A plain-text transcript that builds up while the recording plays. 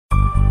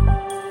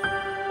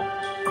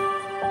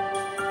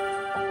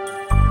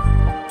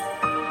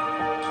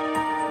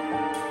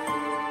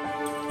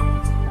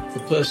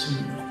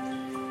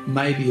person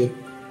may be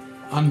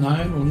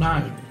unknown or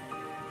known.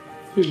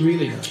 Who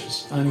really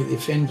knows? Only the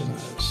offender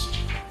knows.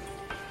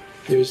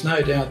 There is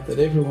no doubt that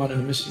everyone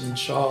in a missing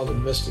child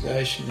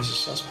investigation is a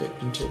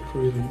suspect until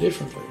proven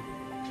differently.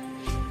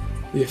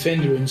 The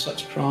offender in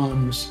such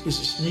crimes is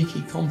a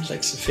sneaky,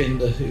 complex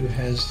offender who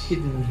has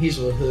hidden his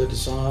or her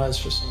desires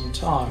for some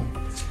time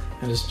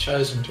and has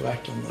chosen to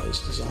act on those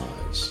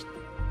desires.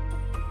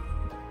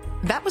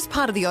 That was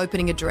part of the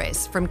opening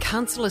address from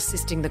counsel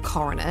assisting the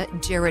coroner,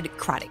 Gerard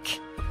Craddock,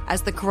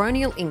 as the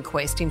coronial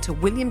inquest into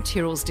William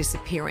Tyrrell's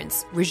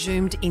disappearance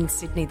resumed in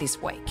Sydney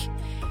this week.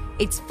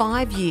 It's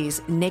 5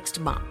 years next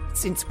month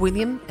since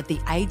William, at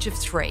the age of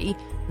 3,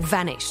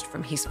 vanished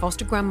from his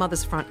foster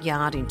grandmother's front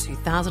yard in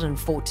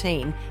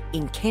 2014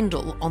 in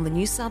Kendall on the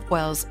New South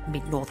Wales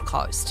mid-north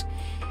coast.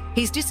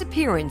 His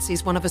disappearance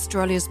is one of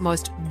Australia's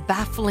most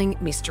baffling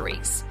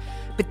mysteries.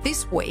 But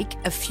this week,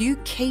 a few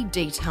key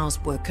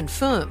details were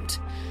confirmed.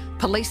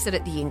 Police said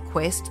at the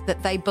inquest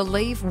that they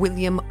believe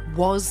William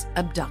was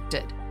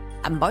abducted,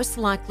 and most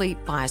likely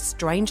by a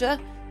stranger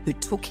who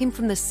took him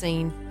from the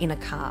scene in a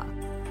car.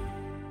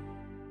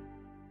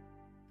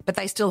 But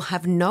they still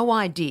have no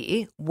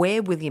idea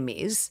where William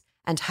is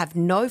and have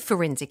no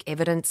forensic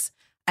evidence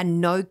and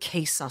no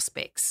key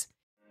suspects.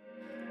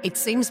 It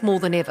seems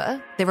more than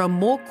ever there are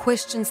more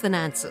questions than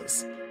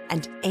answers,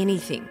 and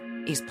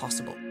anything is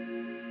possible.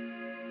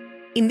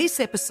 In this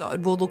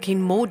episode, we'll look in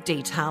more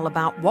detail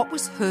about what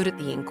was heard at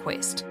the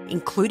inquest,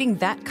 including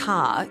that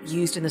car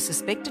used in the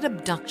suspected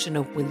abduction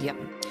of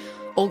William.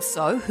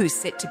 Also, who's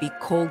set to be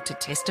called to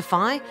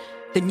testify,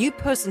 the new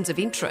persons of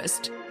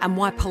interest, and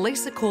why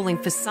police are calling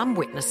for some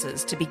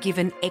witnesses to be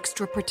given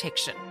extra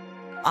protection.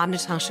 I'm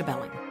Natasha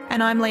Belling.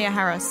 And I'm Leah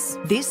Harris.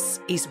 This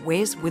is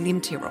Where's William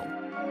Tyrrell?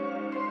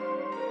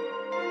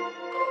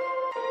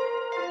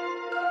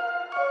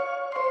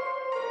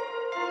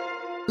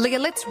 Leah,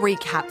 let's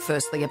recap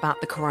firstly about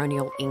the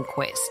coronial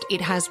inquest.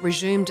 It has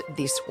resumed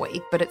this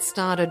week, but it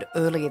started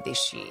earlier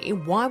this year.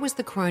 Why was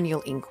the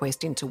coronial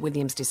inquest into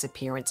William's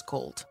disappearance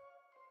called?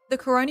 The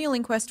coronial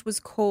inquest was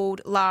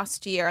called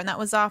last year, and that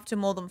was after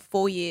more than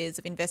 4 years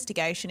of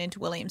investigation into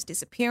William's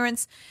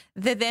disappearance.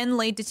 The then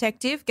lead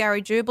detective,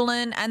 Gary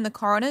Jubelin, and the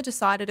coroner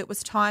decided it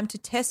was time to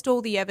test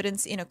all the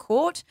evidence in a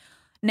court.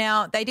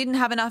 Now, they didn't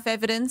have enough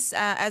evidence,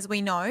 as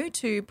we know,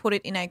 to put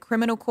it in a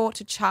criminal court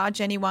to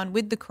charge anyone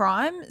with the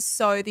crime.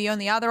 So the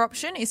only other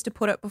option is to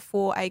put it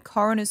before a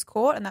coroner's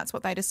court, and that's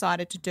what they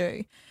decided to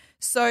do.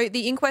 So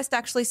the inquest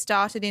actually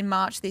started in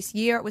March this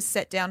year. It was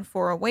set down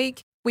for a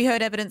week. We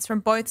heard evidence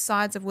from both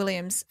sides of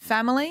William's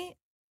family,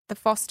 the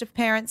foster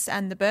parents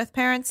and the birth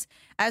parents,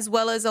 as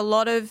well as a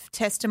lot of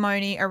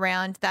testimony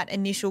around that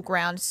initial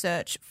ground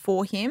search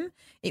for him.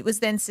 It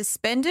was then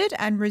suspended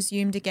and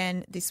resumed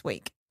again this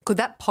week. Could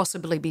that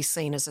possibly be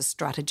seen as a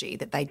strategy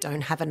that they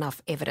don't have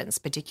enough evidence,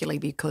 particularly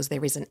because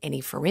there isn't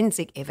any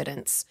forensic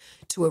evidence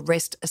to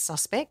arrest a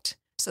suspect,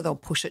 so they'll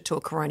push it to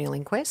a coronial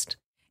inquest?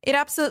 It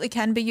absolutely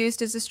can be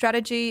used as a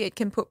strategy. It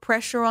can put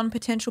pressure on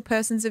potential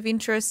persons of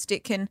interest.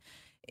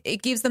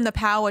 It gives them the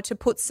power to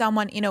put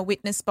someone in a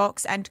witness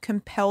box and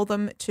compel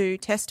them to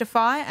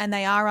testify, and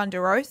they are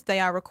under oath. They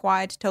are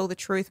required to tell the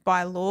truth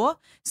by law.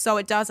 So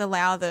it does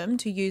allow them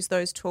to use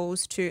those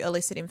tools to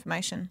elicit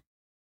information.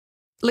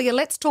 Leah,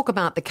 let's talk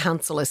about the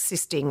counsel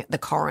assisting the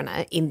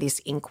coroner in this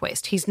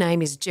inquest. His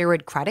name is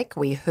Gerard Craddock.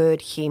 We heard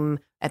him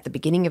at the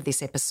beginning of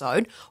this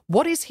episode.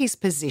 What is his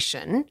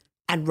position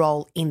and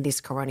role in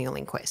this coronial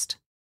inquest?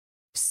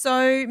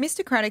 So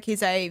Mr. Craddock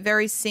is a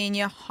very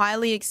senior,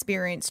 highly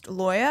experienced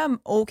lawyer.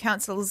 All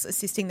counsels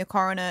assisting the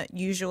coroner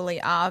usually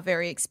are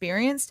very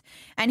experienced,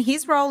 and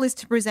his role is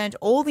to present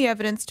all the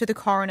evidence to the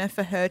coroner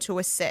for her to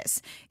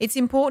assess. It's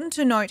important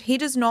to note he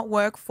does not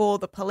work for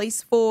the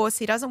police force.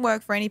 He doesn't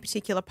work for any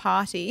particular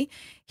party.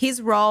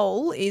 His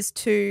role is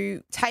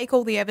to take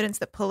all the evidence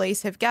that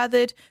police have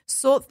gathered,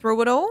 sort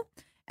through it all,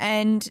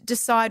 and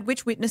decide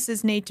which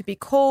witnesses need to be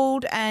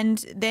called,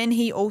 and then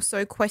he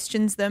also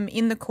questions them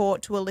in the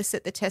court to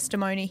elicit the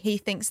testimony he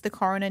thinks the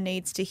coroner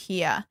needs to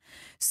hear.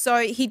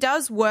 So he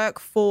does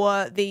work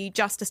for the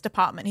Justice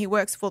Department. He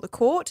works for the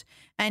court,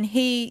 and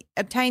he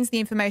obtains the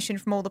information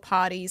from all the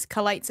parties,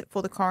 collates it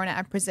for the coroner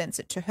and presents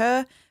it to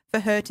her for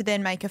her to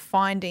then make a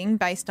finding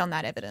based on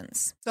that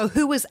evidence. So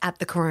who was at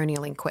the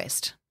coronial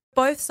inquest?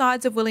 Both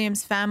sides of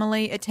William's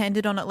family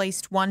attended on at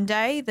least one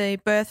day. The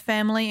birth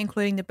family,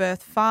 including the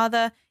birth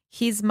father,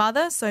 his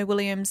mother, so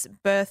William's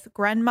birth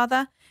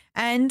grandmother,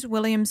 and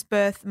William's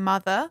birth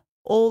mother,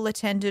 all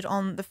attended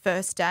on the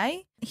first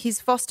day.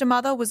 His foster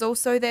mother was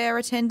also there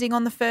attending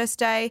on the first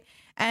day,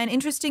 and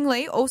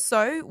interestingly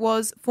also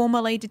was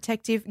former lead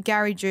detective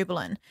Gary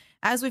Jubelin.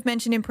 As we've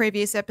mentioned in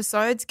previous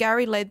episodes,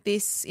 Gary led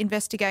this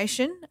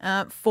investigation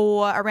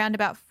for around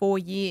about 4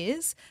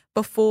 years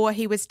before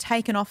he was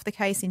taken off the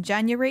case in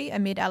January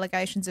amid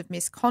allegations of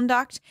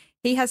misconduct.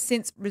 He has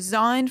since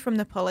resigned from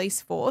the police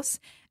force,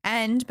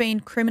 and been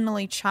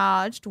criminally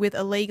charged with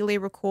illegally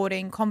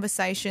recording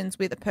conversations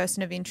with a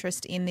person of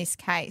interest in this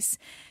case.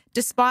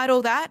 Despite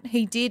all that,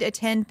 he did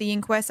attend the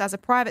inquest as a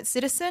private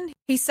citizen.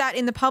 He sat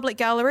in the public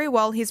gallery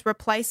while his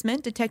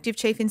replacement, Detective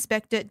Chief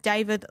Inspector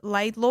David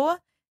Laidlaw,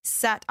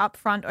 sat up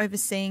front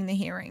overseeing the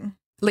hearing.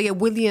 Leah,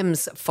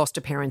 William's foster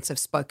parents have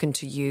spoken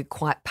to you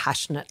quite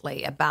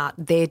passionately about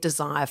their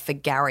desire for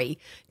Gary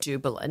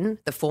Jubelin,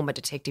 the former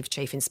Detective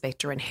Chief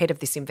Inspector and head of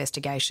this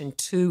investigation,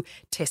 to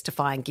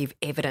testify and give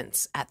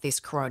evidence at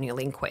this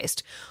coronial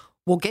inquest.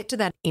 We'll get to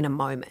that in a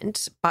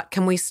moment, but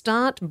can we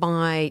start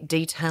by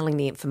detailing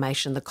the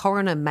information? The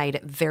coroner made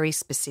it very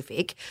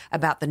specific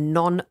about the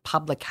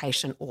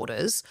non-publication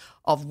orders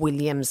of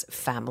William's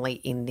family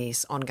in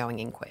this ongoing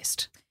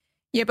inquest.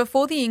 Yeah,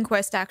 before the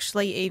inquest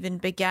actually even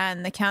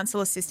began, the counsel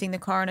assisting the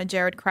coroner,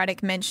 Gerard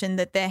Craddock, mentioned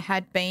that there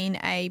had been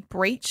a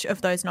breach of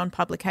those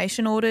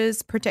non-publication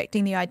orders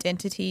protecting the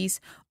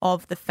identities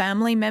of the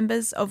family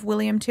members of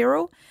William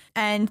Tyrrell,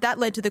 and that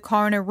led to the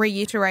coroner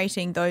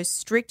reiterating those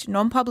strict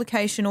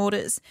non-publication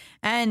orders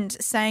and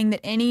saying that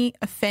any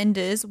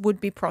offenders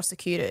would be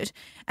prosecuted.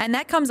 And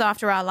that comes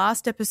after our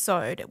last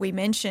episode. We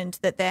mentioned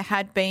that there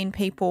had been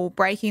people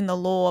breaking the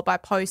law by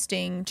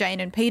posting Jane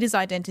and Peter's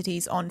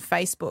identities on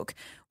Facebook.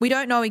 We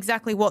don't know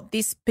exactly what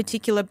this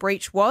particular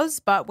breach was,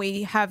 but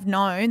we have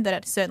known that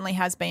it certainly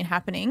has been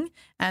happening,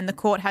 and the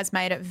court has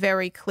made it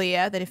very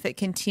clear that if it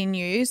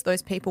continues,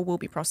 those people will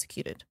be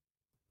prosecuted.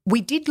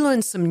 We did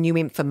learn some new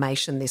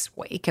information this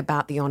week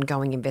about the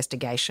ongoing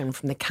investigation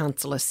from the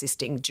counsel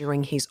assisting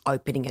during his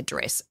opening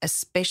address,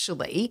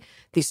 especially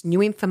this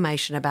new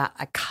information about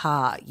a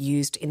car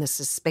used in the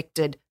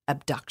suspected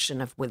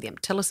abduction of William.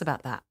 Tell us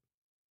about that.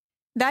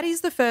 That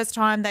is the first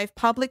time they've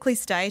publicly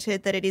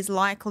stated that it is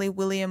likely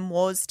William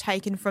was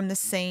taken from the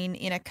scene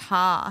in a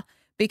car,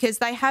 because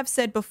they have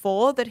said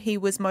before that he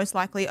was most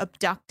likely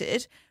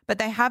abducted, but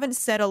they haven't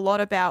said a lot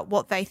about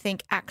what they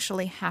think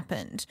actually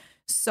happened.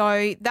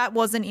 So that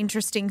was an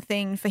interesting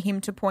thing for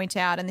him to point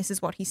out, and this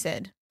is what he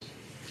said.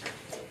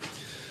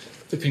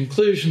 The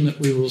conclusion that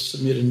we will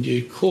submit in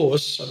due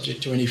course,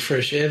 subject to any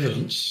fresh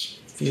evidence,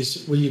 is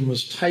that William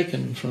was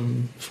taken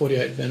from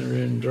 48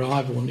 Benaroon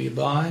Drive or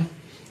nearby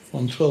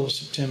on 12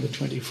 September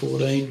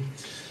 2014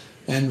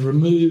 and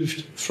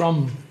removed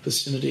from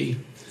vicinity,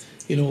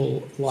 in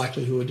all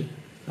likelihood,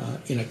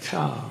 in a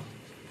car.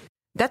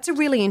 That's a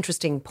really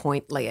interesting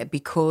point, Leah,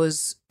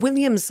 because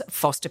William's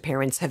foster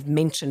parents have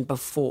mentioned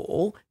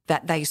before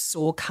that they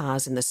saw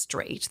cars in the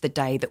street the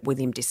day that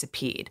William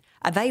disappeared.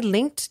 Are they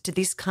linked to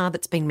this car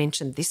that's been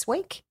mentioned this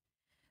week?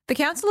 The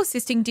counsel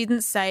assisting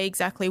didn't say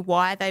exactly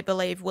why they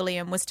believe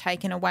William was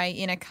taken away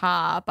in a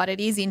car, but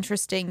it is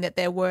interesting that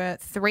there were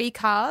 3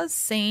 cars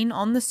seen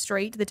on the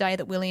street the day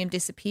that William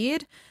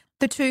disappeared.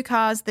 The 2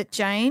 cars that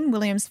Jane,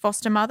 William's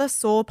foster mother,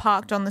 saw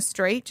parked on the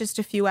street just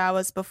a few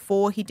hours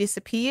before he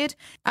disappeared,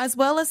 as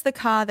well as the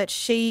car that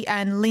she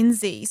and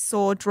Lindsay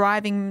saw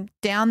driving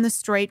down the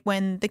street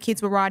when the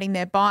kids were riding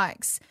their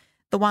bikes,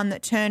 the one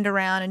that turned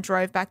around and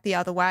drove back the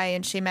other way,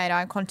 and she made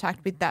eye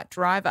contact with that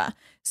driver.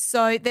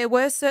 So there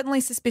were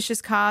certainly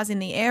suspicious cars in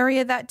the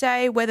area that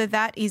day. Whether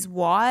that is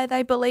why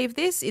they believe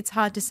this, it's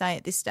hard to say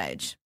at this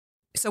stage.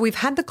 So we've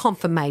had the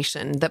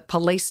confirmation that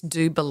police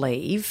do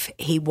believe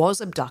he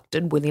was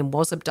abducted, William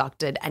was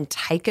abducted and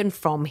taken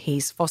from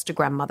his foster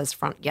grandmother's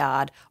front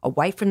yard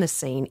away from the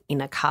scene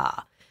in a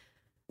car.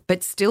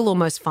 But still,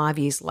 almost 5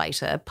 years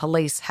later,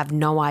 police have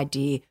no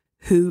idea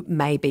who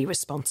may be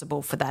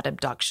responsible for that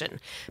abduction.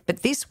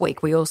 But this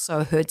week we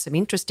also heard some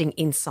interesting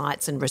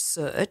insights and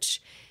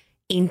research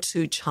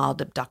into child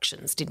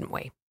abductions, didn't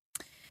we?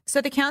 So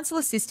the counsel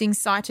assisting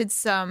cited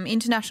some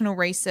international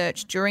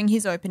research during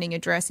his opening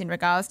address in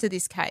regards to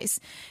this case.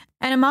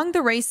 And among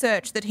the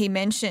research that he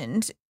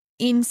mentioned,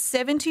 in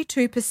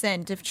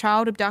 72% of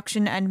child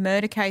abduction and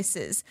murder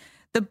cases,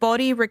 the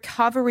body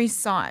recovery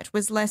site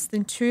was less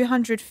than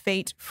 200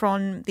 feet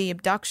from the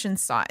abduction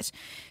site.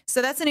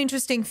 So that's an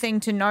interesting thing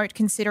to note,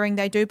 considering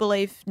they do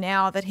believe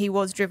now that he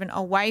was driven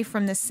away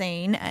from the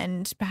scene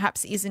and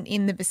perhaps isn't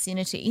in the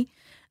vicinity.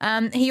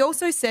 He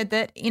also said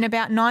that in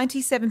about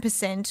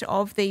 97%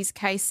 of these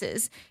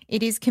cases,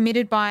 it is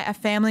committed by a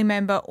family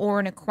member or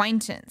an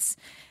acquaintance,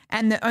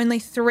 and that only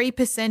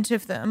 3%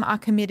 of them are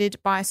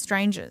committed by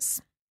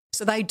strangers.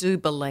 So they do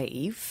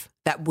believe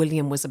that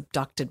William was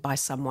abducted by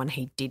someone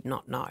he did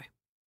not know.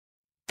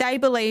 They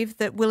believe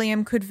that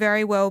William could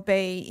very well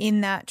be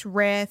in that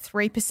rare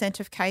 3%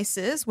 of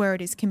cases where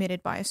it is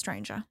committed by a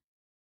stranger.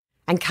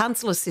 And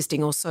counsel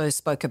assisting also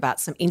spoke about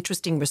some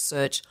interesting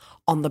research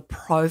on the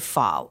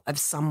profile of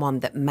someone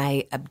that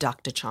may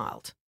abduct a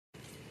child.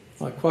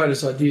 I quote,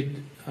 as I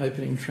did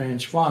opening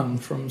tranche 1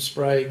 from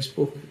Sprague's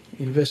book,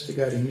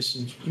 Investigating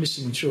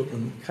Missing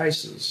Children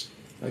Cases,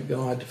 a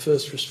guide to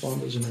first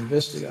responders and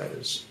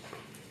investigators.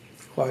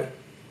 Quote,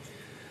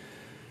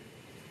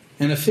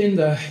 an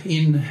offender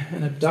in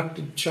an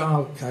abducted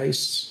child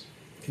case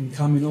can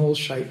come in all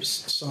shapes,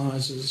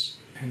 sizes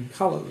and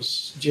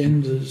colours,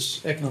 genders,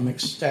 economic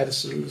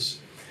statuses,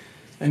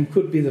 and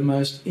could be the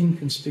most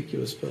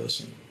inconspicuous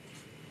person.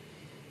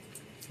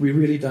 We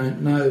really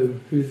don't know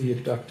who the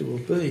abductor will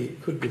be.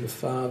 It could be the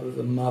father,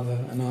 the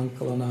mother, an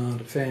uncle, an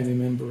aunt, a family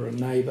member, a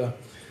neighbour,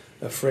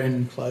 a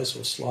friend, close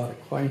or slight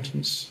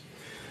acquaintance,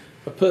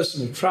 a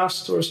person of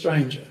trust or a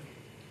stranger.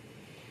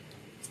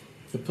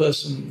 The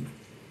person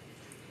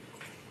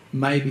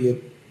may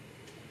be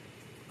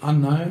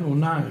unknown or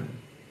known.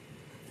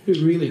 Who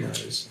really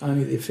knows?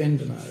 Only the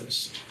offender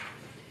knows.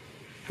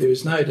 There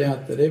is no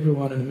doubt that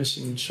everyone in a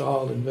missing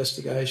child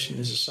investigation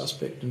is a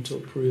suspect until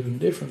proven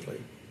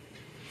differently.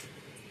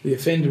 The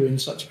offender in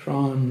such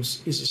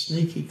crimes is a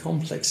sneaky,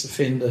 complex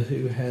offender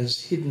who has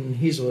hidden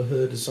his or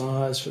her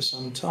desires for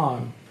some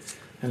time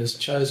and has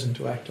chosen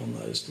to act on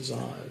those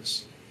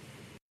desires.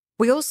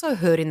 We also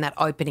heard in that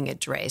opening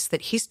address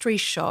that history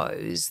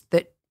shows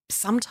that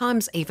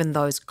sometimes even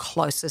those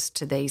closest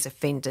to these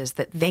offenders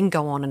that then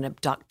go on and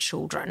abduct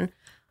children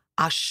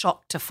are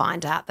shocked to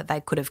find out that they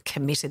could have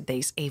committed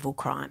these evil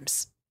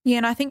crimes. Yeah,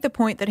 and I think the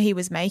point that he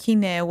was making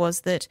there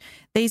was that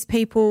these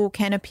people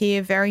can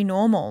appear very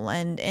normal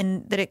and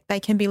that they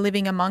can be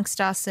living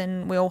amongst us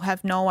and we all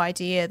have no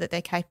idea that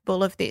they're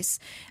capable of this,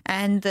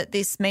 and that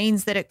this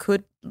means that it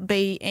could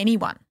be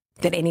anyone.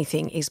 That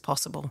anything is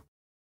possible.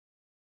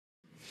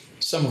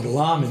 Somewhat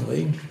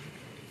alarmingly,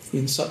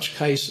 in such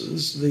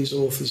cases, these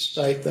authors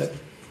state that,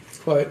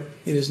 quote,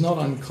 it is not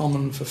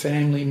uncommon for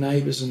family,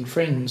 neighbours and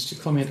friends to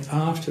comment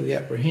after the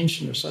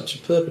apprehension of such a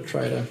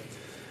perpetrator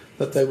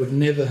that they would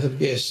never have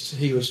guessed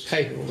he was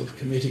capable of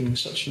committing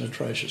such an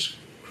atrocious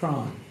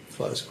crime,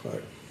 close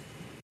quote.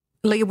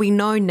 Leah, we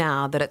know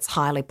now that it's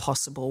highly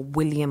possible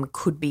William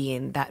could be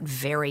in that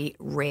very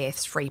rare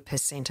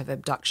 3% of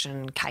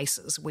abduction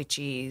cases, which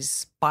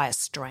is by a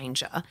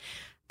stranger.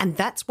 And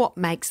that's what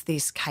makes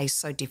this case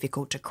so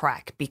difficult to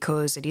crack,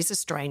 because it is a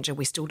stranger,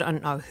 we still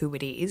don't know who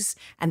it is,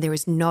 and there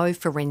is no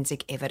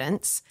forensic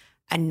evidence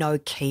and no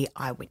key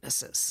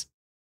eyewitnesses.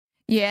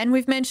 Yeah, and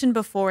we've mentioned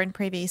before in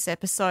previous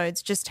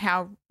episodes just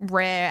how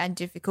rare and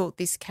difficult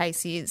this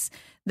case is,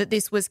 that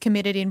this was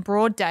committed in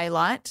broad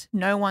daylight,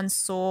 no one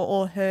saw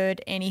or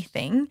heard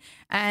anything,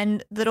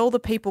 and that all the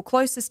people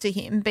closest to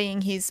him,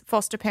 being his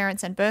foster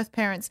parents and birth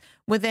parents,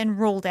 were then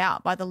ruled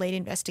out by the lead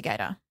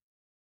investigator.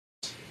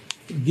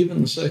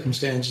 Given the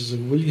circumstances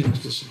of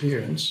William's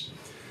disappearance,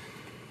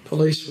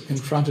 police were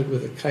confronted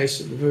with a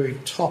case at the very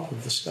top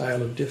of the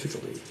scale of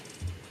difficulty.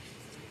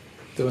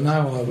 There were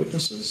no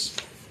eyewitnesses,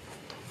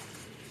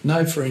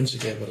 no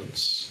forensic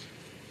evidence.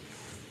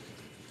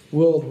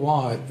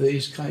 Worldwide,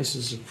 these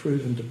cases have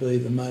proven to be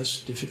the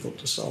most difficult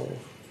to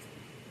solve.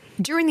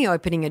 During the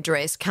opening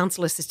address,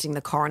 counsel assisting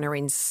the coroner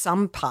in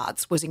some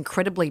parts was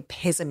incredibly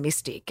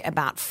pessimistic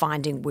about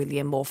finding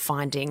William or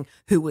finding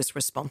who was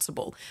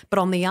responsible. But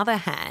on the other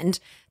hand,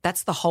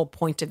 that's the whole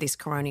point of this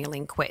coronial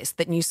inquest,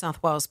 that New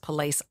South Wales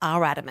police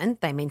are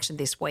adamant, they mentioned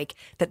this week,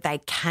 that they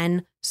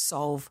can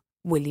solve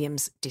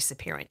William's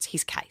disappearance,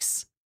 his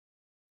case.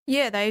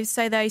 Yeah, they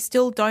say they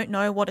still don't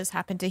know what has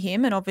happened to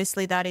him, and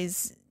obviously that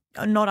is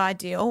not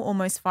ideal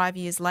almost 5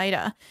 years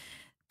later.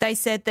 They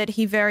said that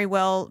he very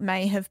well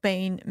may have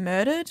been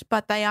murdered,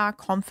 but they are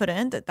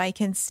confident that they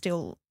can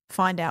still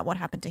find out what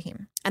happened to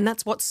him. And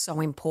that's what's so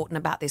important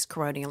about this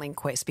coronial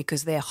inquest,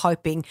 because they're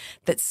hoping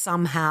that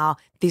somehow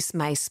this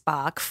may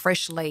spark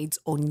fresh leads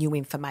or new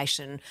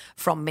information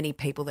from many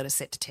people that are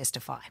set to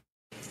testify.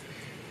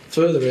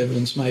 Further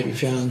evidence may be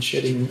found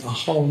shedding a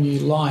whole new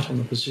light on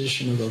the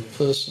position of a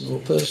person or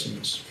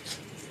persons.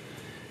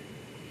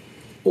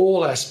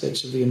 All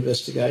aspects of the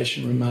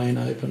investigation remain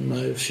open,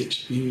 no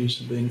fixed views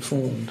have been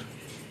formed.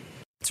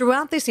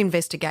 Throughout this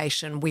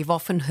investigation, we've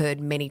often heard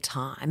many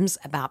times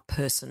about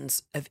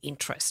persons of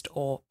interest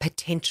or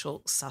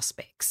potential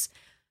suspects.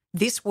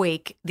 This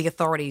week, the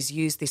authorities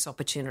used this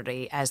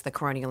opportunity as the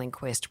coronial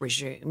inquest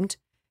resumed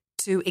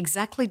to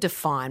exactly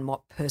define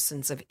what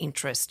persons of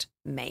interest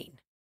mean.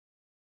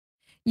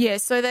 Yeah,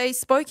 so they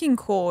spoke in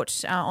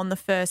court on the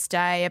first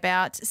day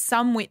about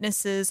some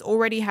witnesses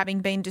already having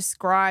been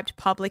described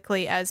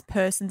publicly as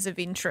persons of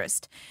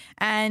interest.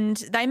 And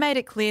they made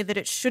it clear that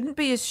it shouldn't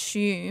be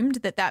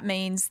assumed that that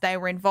means they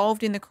were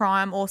involved in the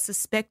crime or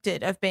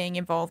suspected of being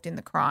involved in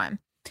the crime.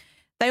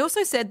 They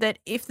also said that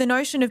if the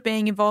notion of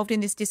being involved in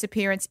this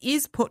disappearance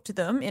is put to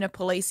them in a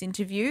police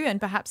interview,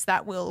 and perhaps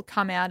that will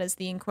come out as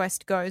the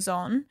inquest goes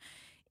on,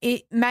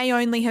 it may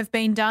only have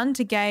been done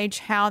to gauge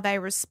how they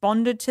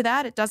responded to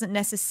that. It doesn't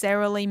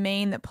necessarily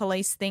mean that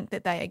police think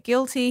that they are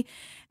guilty.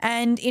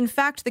 And in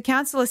fact, the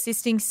counsel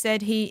assisting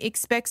said he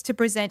expects to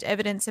present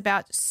evidence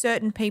about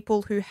certain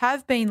people who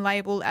have been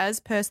labelled as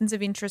persons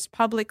of interest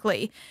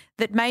publicly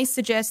that may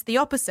suggest the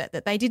opposite,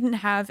 that they didn't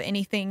have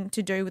anything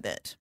to do with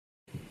it.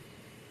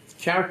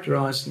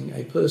 Characterising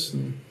a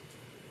person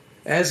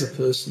as a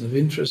person of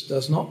interest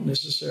does not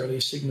necessarily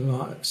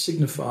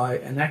signify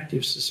an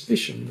active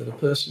suspicion that a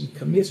person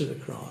committed a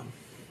crime.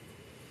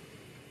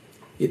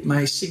 It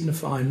may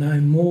signify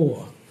no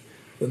more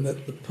than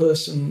that the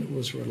person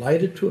was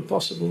related to a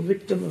possible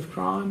victim of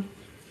crime,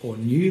 or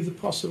knew the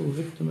possible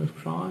victim of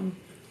crime,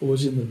 or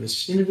was in the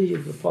vicinity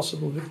of the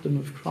possible victim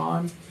of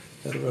crime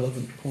at a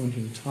relevant point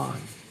in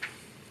time.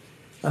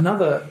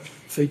 Another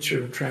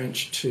feature of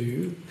Tranche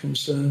 2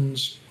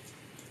 concerns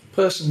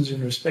persons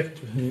in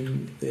respect of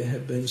whom there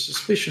have been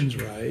suspicions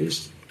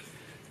raised,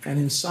 and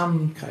in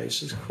some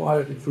cases quite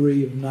a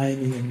degree of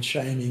naming and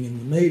shaming in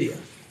the media.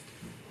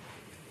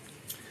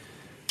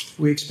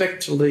 We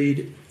expect to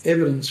lead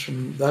evidence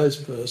from those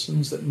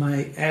persons that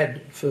may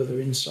add further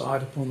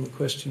insight upon the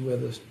question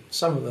whether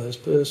some of those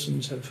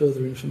persons have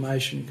further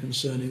information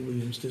concerning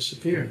William's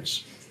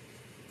disappearance.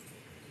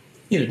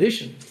 In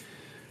addition,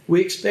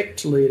 we expect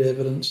to lead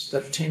evidence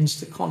that tends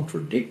to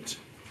contradict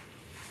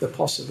the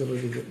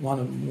possibility that one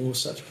or more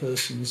such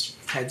persons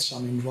had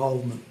some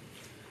involvement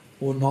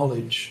or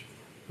knowledge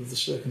of the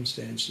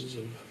circumstances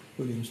of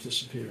William's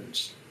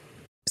disappearance.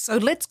 So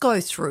let's go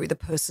through the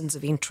persons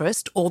of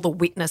interest or the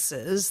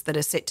witnesses that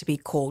are set to be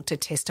called to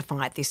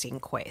testify at this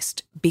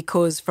inquest,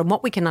 because from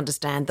what we can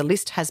understand, the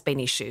list has been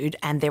issued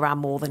and there are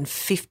more than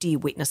 50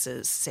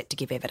 witnesses set to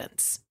give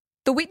evidence.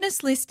 The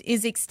witness list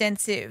is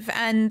extensive,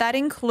 and that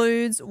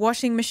includes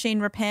washing machine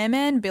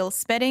repairman Bill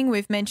Spedding.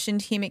 We've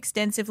mentioned him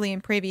extensively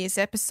in previous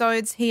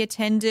episodes. He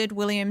attended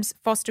William's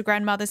foster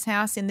grandmother's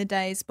house in the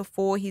days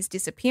before his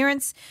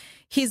disappearance.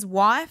 His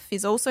wife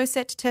is also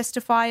set to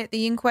testify at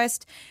the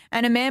inquest,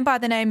 and a man by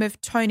the name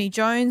of Tony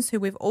Jones, who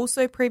we've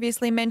also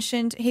previously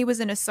mentioned. He was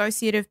an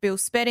associate of Bill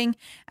Spedding,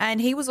 and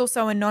he was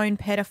also a known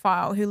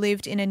pedophile who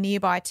lived in a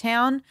nearby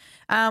town.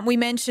 We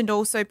mentioned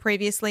also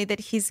previously that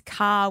his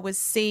car was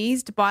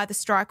seized by the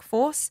strike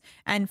force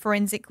and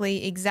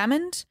forensically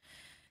examined.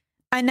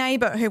 A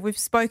neighbour who we've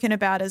spoken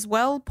about as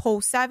well, Paul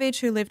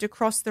Savage, who lived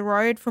across the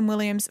road from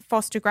William's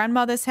foster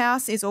grandmother's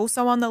house, is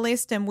also on the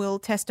list and will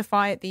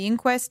testify at the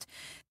inquest.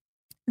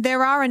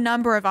 There are a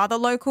number of other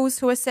locals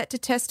who are set to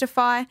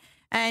testify,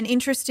 and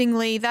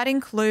interestingly, that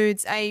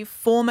includes a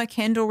former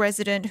Kendall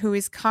resident who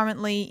is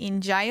currently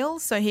in jail,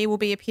 so he will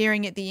be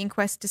appearing at the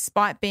inquest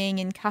despite being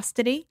in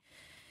custody.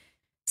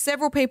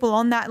 Several people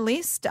on that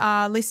list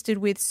are listed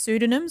with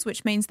pseudonyms,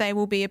 which means they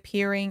will be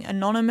appearing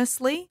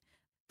anonymously.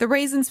 The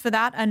reasons for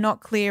that are not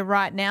clear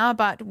right now,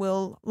 but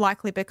will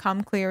likely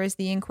become clear as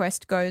the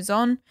inquest goes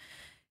on.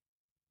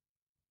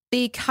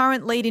 The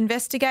current lead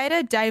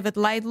investigator, David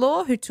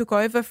Laidlaw, who took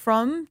over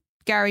from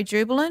Gary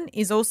Jubelin,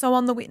 is also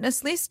on the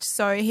witness list,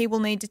 so he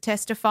will need to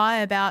testify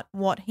about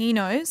what he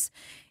knows.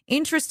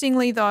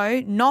 Interestingly,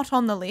 though, not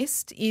on the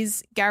list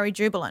is Gary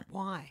Jubelin.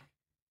 Why?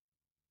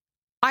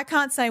 I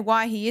can't say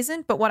why he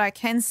isn't, but what I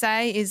can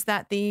say is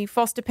that the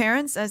foster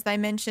parents, as they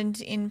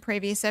mentioned in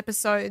previous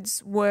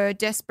episodes, were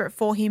desperate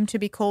for him to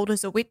be called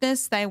as a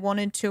witness. They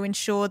wanted to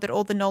ensure that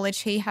all the knowledge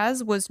he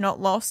has was not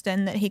lost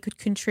and that he could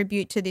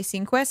contribute to this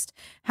inquest.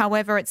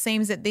 However, it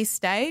seems at this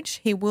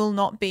stage he will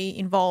not be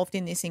involved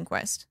in this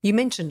inquest. You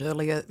mentioned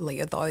earlier,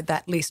 Leah, though,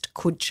 that list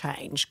could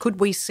change. Could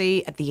we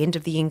see at the end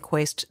of the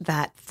inquest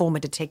that former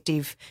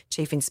Detective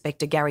Chief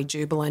Inspector Gary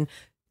Jubelin,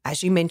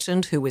 as you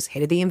mentioned, who was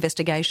head of the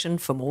investigation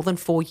for more than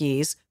 4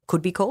 years,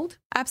 could be called?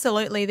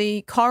 Absolutely.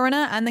 The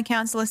coroner and the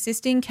counsel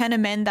assisting can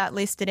amend that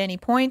list at any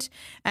point,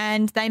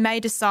 and they may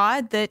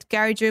decide that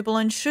Gary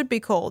Jubelin should be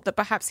called, that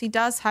perhaps he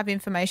does have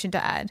information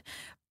to add.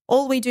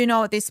 All we do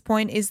know at this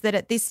point is that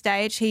at this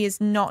stage he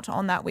is not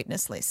on that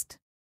witness list.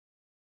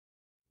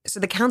 So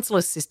the counsel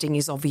assisting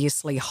is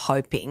obviously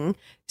hoping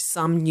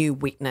some new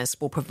witness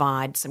will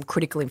provide some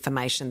critical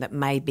information that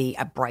may be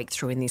a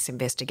breakthrough in this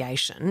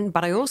investigation.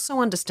 But I also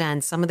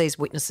understand some of these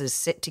witnesses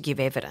set to give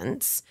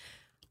evidence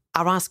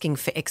are asking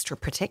for extra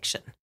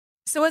protection.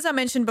 So as I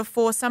mentioned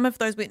before, some of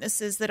those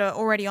witnesses that are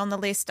already on the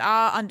list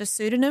are under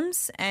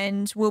pseudonyms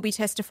and will be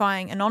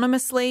testifying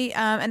anonymously.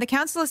 And the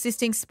counsel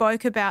assisting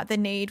spoke about the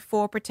need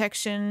for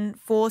protection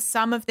for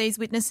some of these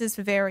witnesses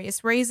for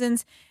various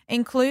reasons,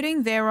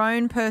 including their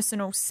own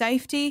personal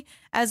safety,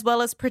 as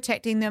well as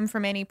protecting them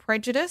from any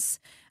prejudice.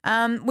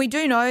 We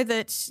do know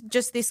that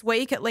just this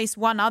week, at least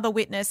one other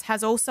witness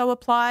has also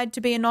applied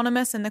to be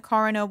anonymous, and the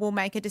coroner will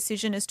make a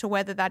decision as to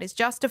whether that is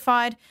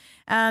justified.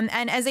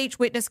 And as each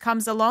witness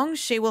comes along,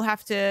 she will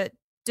have to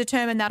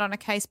determine that on a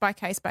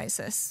case-by-case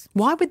basis.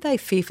 Why would they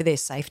fear for their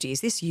safety? Is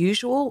this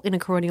usual in a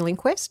coronial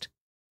inquest?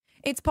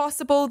 It's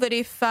possible that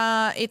if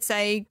it's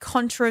a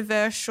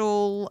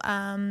controversial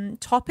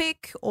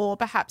topic, or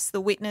perhaps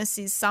the witness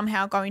is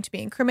somehow going to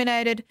be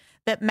incriminated,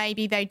 that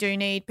maybe they do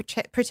need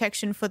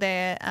protection for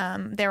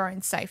their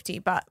own safety.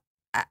 But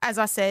as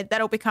I said,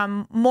 that'll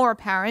become more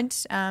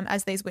apparent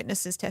as these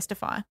witnesses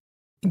testify.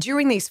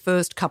 During these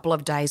first couple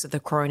of days of the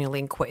coronial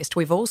inquest,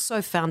 we've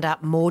also found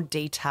out more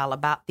detail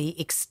about the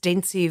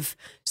extensive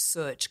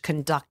search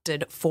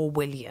conducted for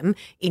William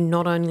in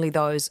not only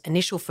those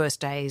initial first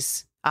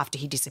days after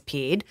he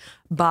disappeared,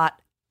 but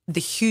the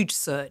huge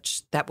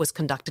search that was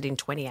conducted in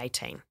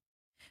 2018.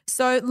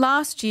 So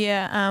last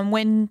year,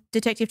 when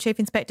Detective Chief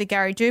Inspector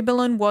Gary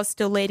Jubelin was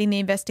still leading the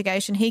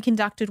investigation, he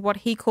conducted what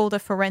he called a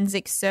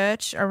forensic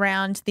search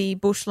around the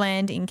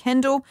bushland in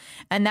Kendall,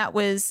 and that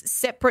was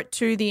separate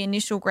to the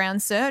initial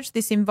ground search.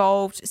 This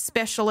involved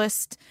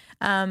specialist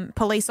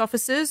police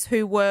officers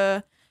who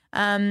were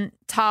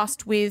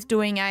tasked with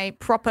doing a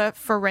proper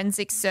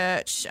forensic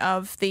search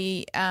of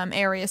the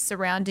area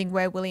surrounding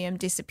where William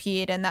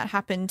disappeared, and that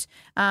happened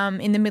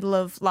in the middle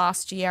of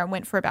last year and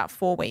went for about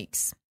 4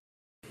 weeks.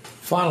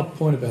 Final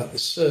point about the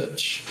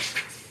search.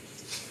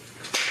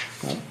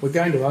 We're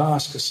going to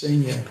ask a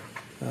senior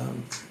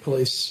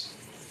police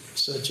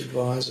search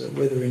advisor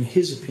whether, in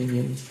his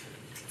opinion,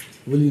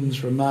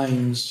 William's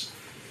remains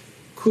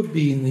could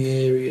be in the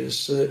areas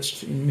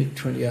searched in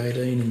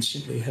mid-2018 and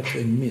simply have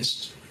been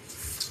missed.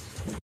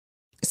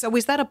 So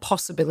is that a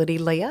possibility,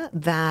 Leah,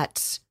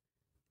 that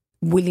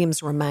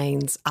William's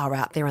remains are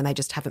out there and they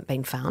just haven't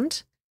been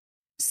found?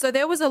 So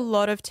there was a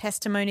lot of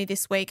testimony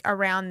this week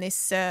around this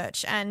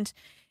search, and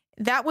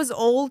that was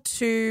all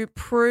to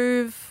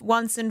prove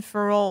once and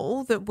for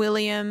all that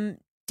William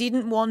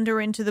didn't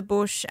wander into the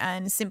bush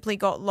and simply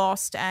got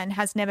lost and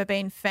has never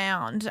been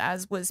found,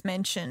 as was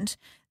mentioned,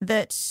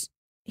 that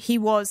he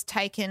was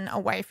taken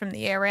away from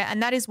the area,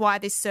 and that is why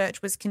this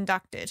search was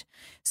conducted.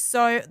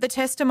 So the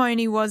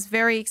testimony was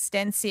very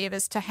extensive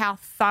as to how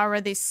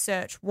thorough this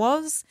search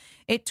was.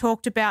 It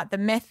talked about the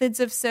methods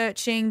of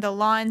searching, the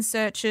line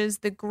searches,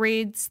 the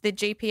grids, the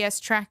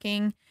GPS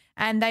tracking,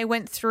 and they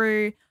went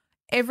through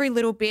every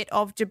little bit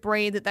of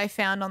debris that they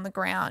found on the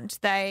ground.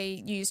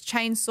 They used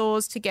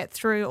chainsaws to get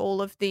through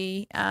all of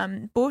the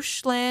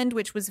bushland,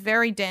 which was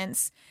very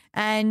dense,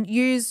 and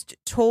used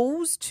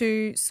tools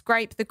to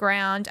scrape the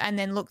ground and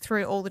then look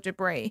through all the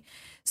debris.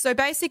 So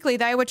basically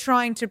they were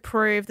trying to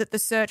prove that the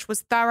search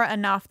was thorough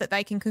enough that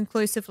they can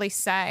conclusively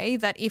say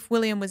that if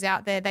William was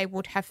out there, they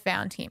would have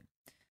found him.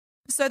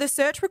 So the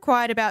search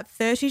required about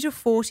 30 to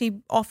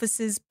 40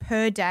 officers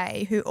per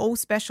day who all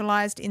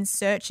specialised in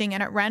searching,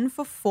 and it ran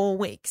for 4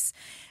 weeks.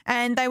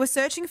 And they were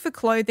searching for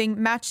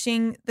clothing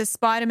matching the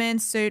Spider-Man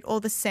suit or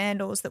the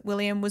sandals that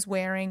William was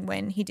wearing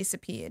when he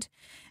disappeared.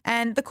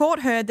 And the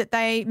court heard that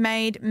they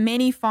made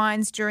many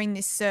finds during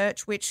this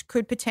search which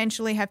could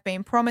potentially have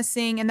been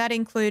promising, and that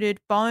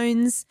included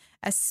bones,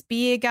 a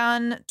spear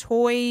gun,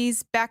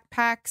 toys,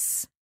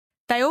 backpacks.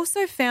 They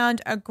also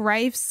found a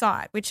grave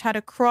site which had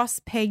a cross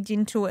pegged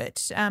into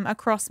it, a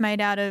cross made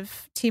out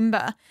of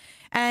timber.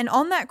 And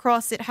on that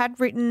cross, it had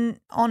written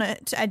on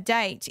it a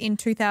date in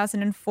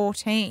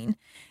 2014.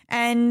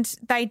 And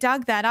they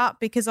dug that up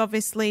because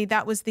obviously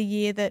that was the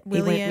year that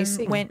William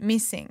went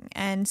missing.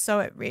 And so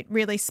it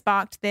really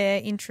sparked their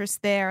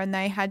interest there, and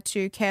they had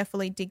to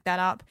carefully dig that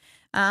up.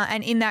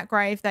 And in that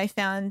grave, they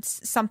found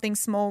something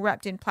small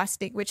wrapped in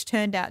plastic, which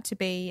turned out to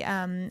be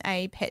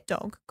a pet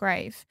dog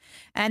grave.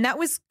 And that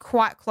was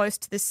quite close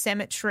to the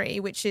cemetery,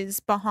 which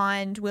is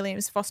behind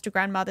William's foster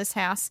grandmother's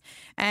house.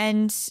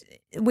 And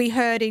we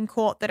heard in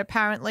court that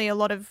apparently a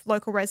lot of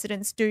local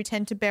residents do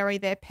tend to bury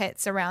their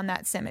pets around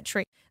that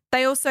cemetery.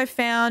 They also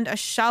found a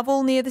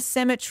shovel near the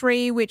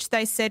cemetery, which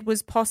they said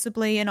was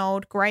possibly an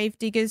old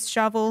gravedigger's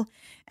shovel.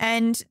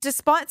 And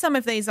despite some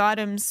of these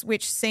items,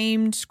 which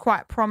seemed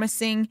quite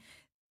promising,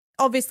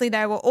 obviously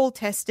they were all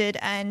tested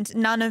and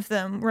none of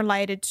them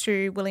related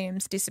to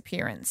William's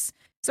disappearance.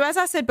 So as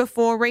I said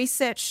before,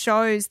 research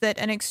shows that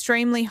an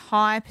extremely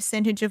high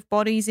percentage of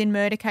bodies in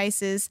murder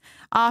cases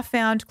are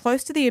found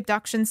close to the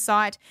abduction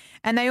site,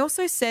 and they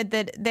also said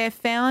that they're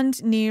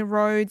found near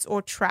roads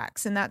or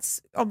tracks, and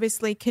that's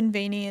obviously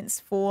convenience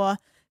for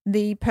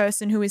the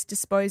person who is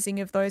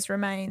disposing of those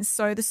remains.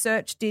 So the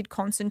search did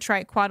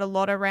concentrate quite a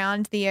lot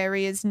around the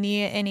areas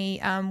near any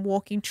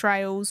walking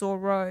trails or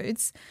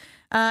roads.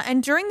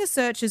 And during the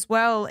search as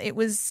well, it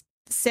was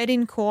said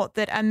in court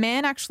that a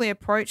man actually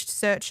approached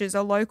searchers,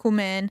 a local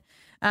man,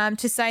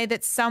 to say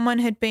that someone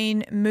had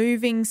been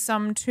moving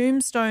some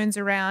tombstones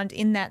around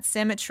in that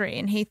cemetery,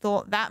 and he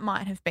thought that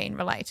might have been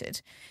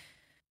related.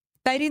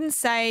 They didn't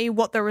say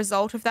what the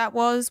result of that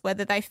was,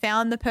 whether they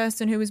found the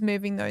person who was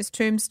moving those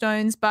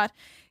tombstones, but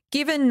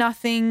given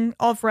nothing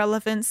of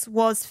relevance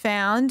was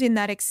found in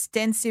that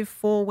extensive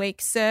 4-week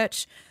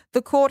search,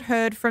 the court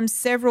heard from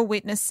several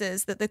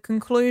witnesses that the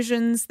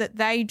conclusions that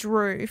they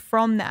drew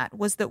from that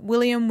was that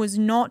William was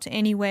not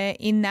anywhere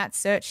in that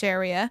search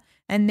area,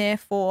 and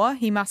therefore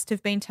he must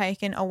have been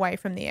taken away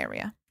from the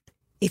area.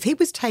 If he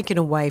was taken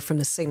away from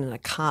the scene in a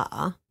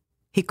car,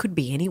 he could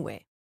be anywhere.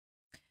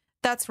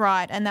 That's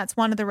right, and that's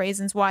one of the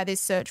reasons why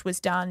this search was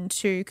done,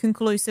 to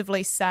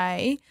conclusively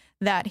say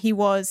that he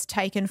was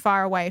taken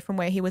far away from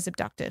where he was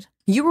abducted.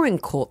 You were in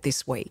court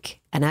this week,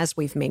 and as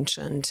we've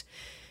mentioned,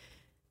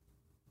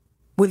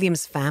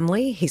 William's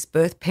family, his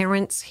birth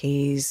parents,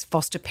 his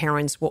foster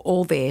parents were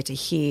all there to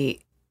hear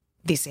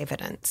this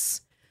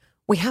evidence.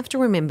 We have to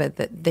remember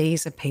that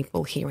these are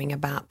people hearing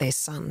about their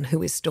son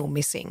who is still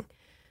missing.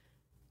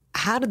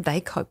 How did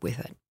they cope with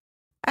it?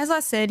 As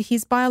I said,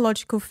 his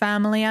biological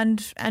family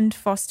and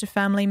foster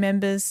family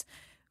members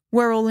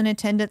were all in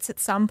attendance at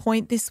some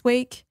point this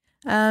week.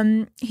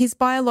 His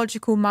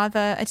biological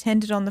mother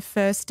attended on the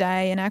first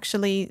day and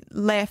actually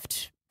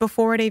left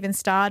before it even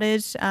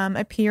started,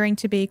 appearing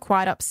to be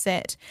quite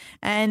upset.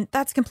 And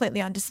that's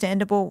completely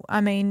understandable.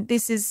 I mean,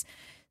 this is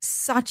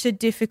such a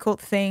difficult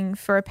thing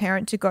for a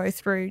parent to go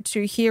through,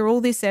 to hear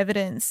all this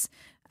evidence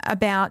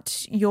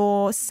about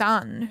your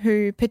son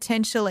who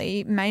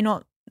potentially may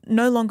not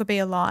no longer be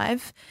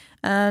alive,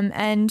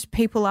 and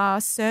people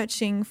are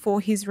searching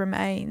for his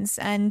remains.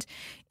 And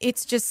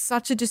it's just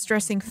such a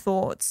distressing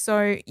thought.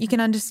 So you can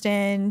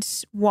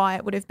understand why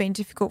it would have been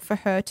difficult for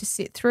her to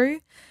sit through.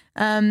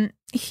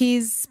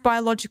 His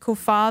biological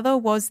father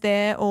was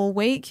there all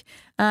week,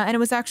 and it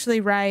was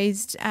actually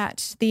raised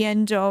at the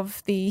end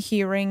of the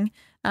hearing,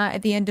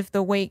 at the end of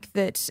the week,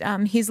 that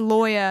his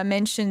lawyer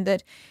mentioned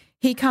that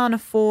he can't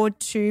afford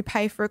to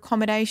pay for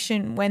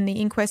accommodation when the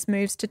inquest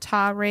moves to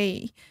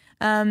Taree.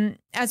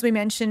 As we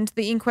mentioned,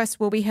 the inquest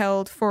will be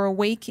held for a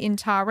week in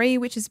Taree,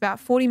 which is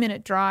about a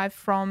 40-minute drive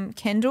from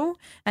Kendall,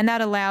 and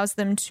that allows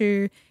them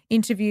to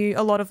interview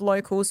a lot of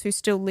locals who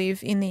still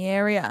live in the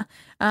area.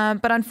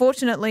 But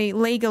unfortunately,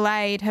 Legal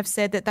Aid have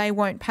said that they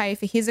won't pay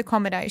for his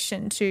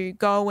accommodation to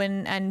go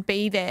and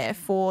be there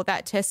for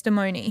that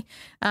testimony.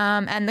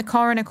 And the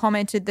coroner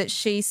commented that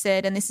she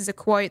said, and this is a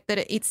quote,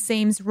 that it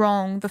seems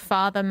wrong the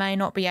father may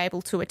not be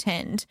able to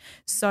attend.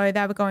 So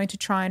they were going to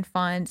try and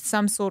find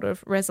some sort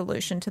of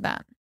resolution to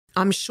that.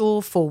 I'm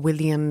sure for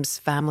William's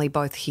family,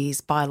 both his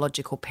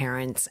biological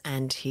parents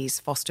and his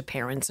foster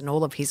parents and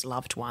all of his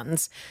loved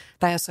ones,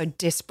 they are so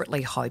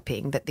desperately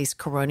hoping that this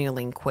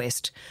coronial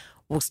inquest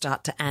will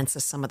start to answer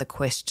some of the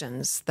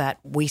questions that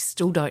we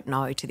still don't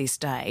know to this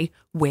day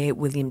where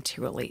William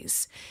Tyrrell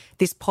is.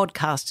 This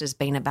podcast has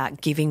been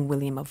about giving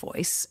William a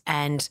voice,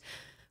 and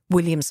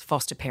William's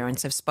foster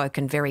parents have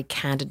spoken very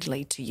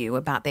candidly to you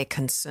about their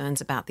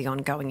concerns about the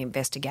ongoing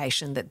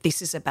investigation, that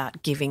this is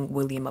about giving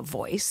William a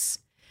voice.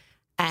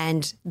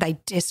 And they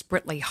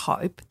desperately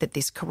hope that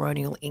this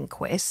coronial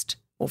inquest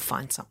will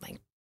find something.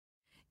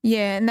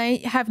 Yeah, and they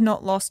have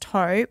not lost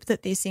hope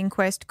that this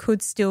inquest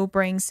could still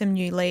bring some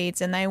new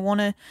leads, and they want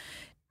to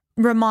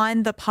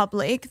remind the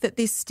public that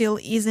this still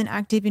is an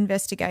active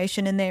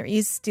investigation and there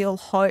is still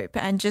hope,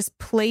 and just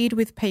plead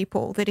with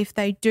people that if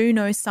they do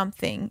know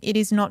something, it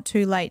is not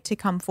too late to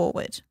come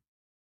forward.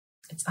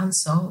 It's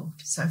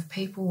unsolved. So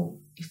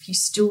if you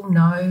still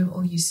know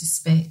or you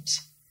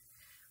suspect,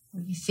 or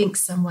you think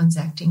someone's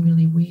acting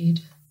really weird,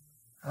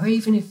 or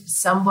even if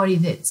somebody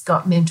that's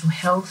got mental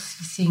health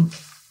you think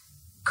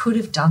could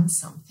have done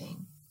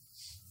something,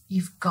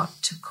 you've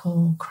got to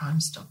call Crime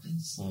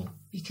Stoppers,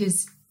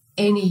 because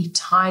any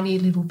tiny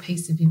little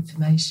piece of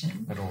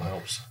information, it all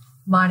helps,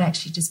 might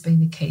actually just be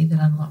the key that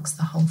unlocks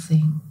the whole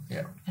thing.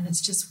 Yeah. And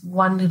it's just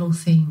one little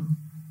thing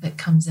that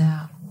comes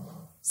out.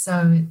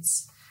 So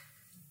it's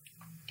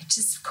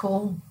just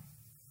call.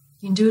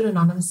 You can do it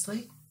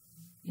anonymously.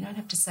 You don't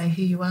have to say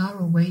who you are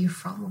or where you're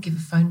from or give a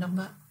phone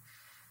number.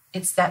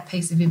 It's that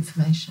piece of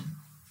information.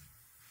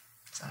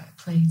 So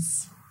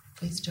please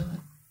do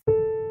it.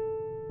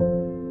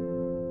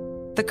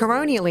 The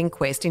coronial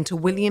inquest into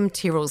William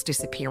Tyrrell's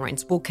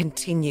disappearance will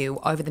continue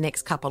over the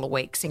next couple of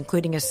weeks,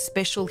 including a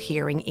special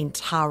hearing in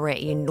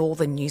Taree in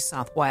northern New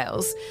South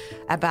Wales,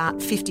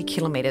 about 50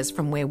 kilometres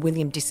from where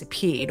William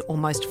disappeared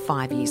almost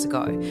 5 years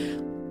ago.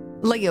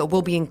 Leah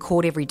will be in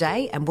court every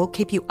day, and we'll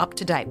keep you up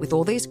to date with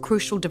all these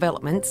crucial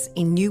developments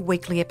in new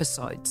weekly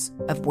episodes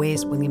of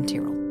Where's William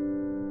Tyrrell?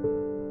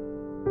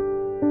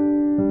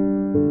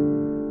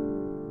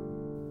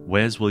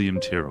 Where's William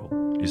Tyrrell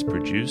is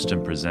produced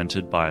and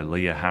presented by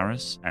Leah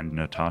Harris and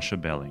Natasha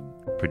Belling.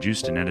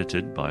 Produced and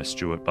edited by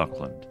Stuart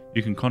Buckland.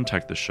 You can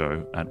contact the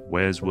show at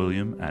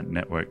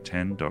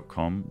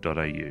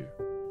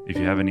where'swilliam@network10.com.au. If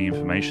you have any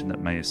information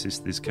that may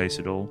assist this case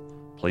at all,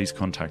 please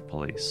contact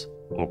police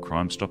or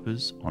Crime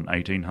Stoppers on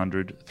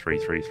 1800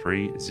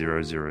 333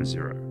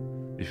 000.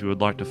 If you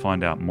would like to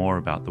find out more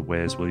about the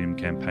Where's William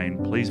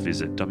campaign, please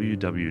visit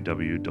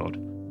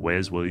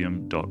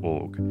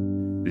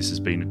www.where'swilliam.org. This has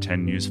been a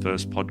 10 News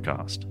First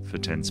podcast for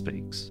 10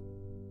 Speaks.